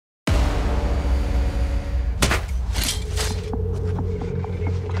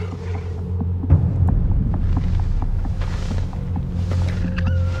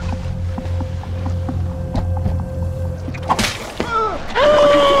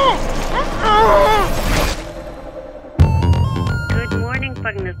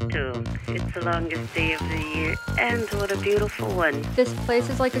Pangnirtung. It's the longest day of the year, and what a beautiful one. This place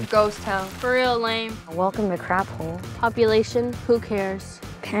is like a ghost town. For real lame. Welcome to Crap Hole. Population, who cares?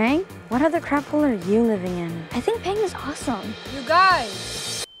 Pang? What other crap hole are you living in? I think Pang is awesome. You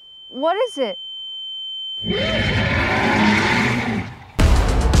guys! What is it?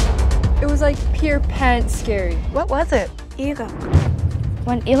 It was like pure pants scary. What was it? 𝐒𝐋𝐀𝐂𝐿.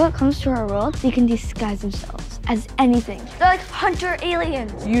 When 𝐒𝐋𝐀𝐂𝐊 comes to our world, they can disguise themselves as anything. They're like hunter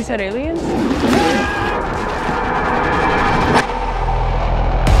aliens. You said aliens?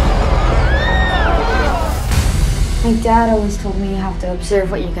 My dad always told me you have to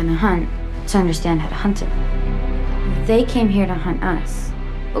observe what you're gonna hunt to understand how to hunt it. They came here to hunt us,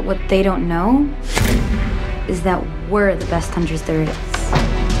 but what they don't know is that we're the best hunters there is.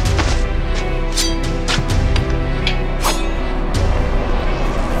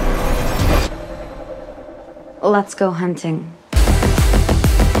 Let's go hunting.